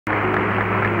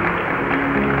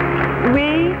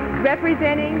We,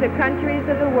 representing the countries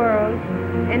of the world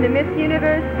in the Miss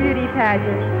Universe Beauty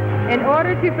Pageant, in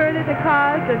order to further the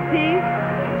cause of peace,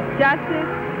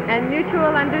 justice, and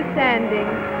mutual understanding,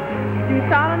 do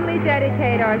solemnly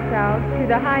dedicate ourselves to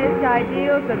the highest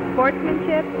ideals of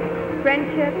sportsmanship,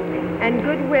 friendship, and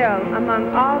goodwill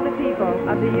among all the people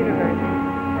of the universe.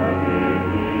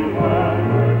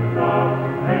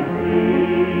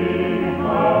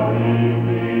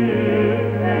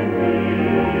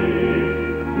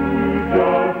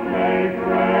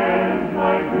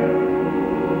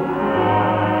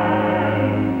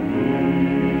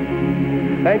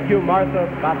 Thank you, Martha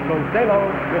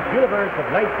Vasconcellos, Miss Universe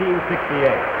of 1968.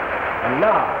 And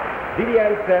now, Didi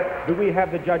Ansett, do we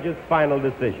have the judge's final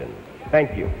decision?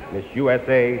 Thank you, Miss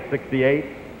USA 68.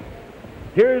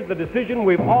 Here's the decision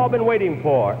we've all been waiting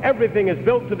for. Everything is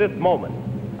built to this moment.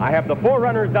 I have the 4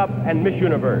 runners-up and Miss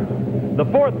Universe. The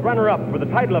 4th runner-up for the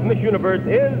title of Miss Universe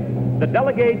is the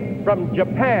delegate from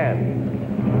Japan.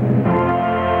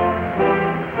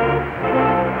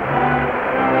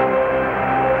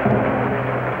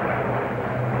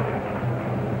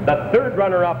 The 3rd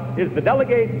runner-up is the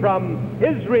delegate from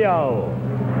Israel.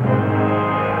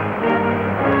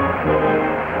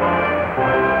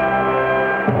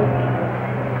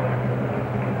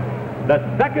 The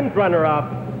 2nd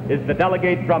runner-up is the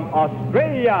delegate from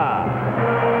Australia.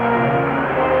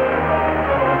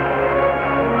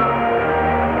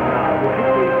 Now, would you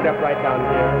please step right down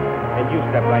here, and you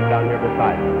step right down here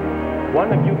beside me.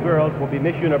 One of you girls will be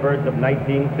Miss Universe of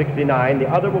 1969. The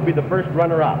other will be the 1st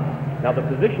runner-up. Now, the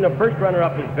position of 1st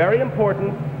runner-up is very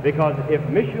important because if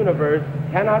Miss Universe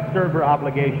cannot serve her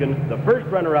obligation, the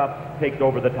 1st runner-up takes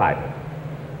over the title.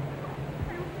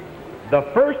 The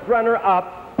 1st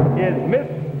runner-up is Miss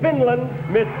Finland.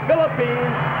 Miss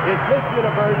Philippines is Miss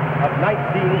Universe of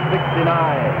 1969.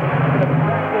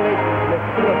 Congratulations, Miss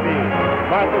Philippines.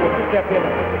 Martha, would you step in and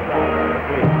put the crown on her,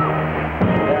 please?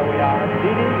 There we are.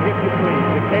 Didi, if you please,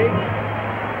 the cake.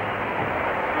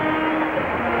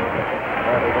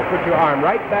 There we go. Put your arm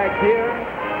right back here.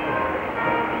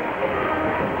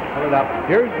 Hold it up.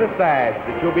 Here's the sash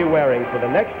that you'll be wearing for the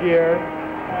next year.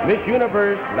 Miss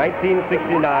Universe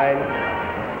 1969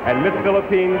 and Miss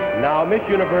Philippines, now Miss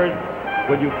Universe.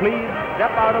 Would you please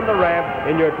step out on the ramp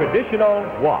in your traditional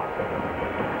walk?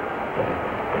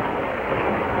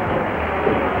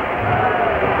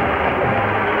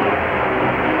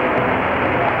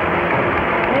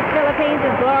 Miss Philippines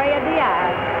is Gloria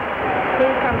Diaz.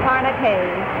 She's from Parnaque.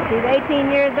 She's 18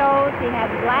 years old. She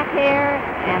has black hair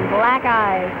and black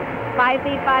eyes. 5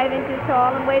 feet 5 inches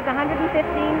tall and weighs 115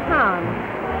 pounds.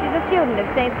 She's a student at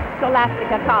St.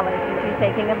 Scholastica College, and she's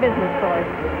taking a business course.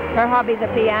 Her hobbies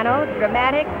are piano,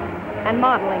 dramatics, and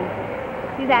modeling.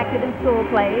 She's acted in school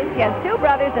plays. She has 2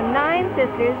 brothers and 9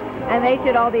 sisters, and they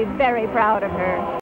should all be very proud of her.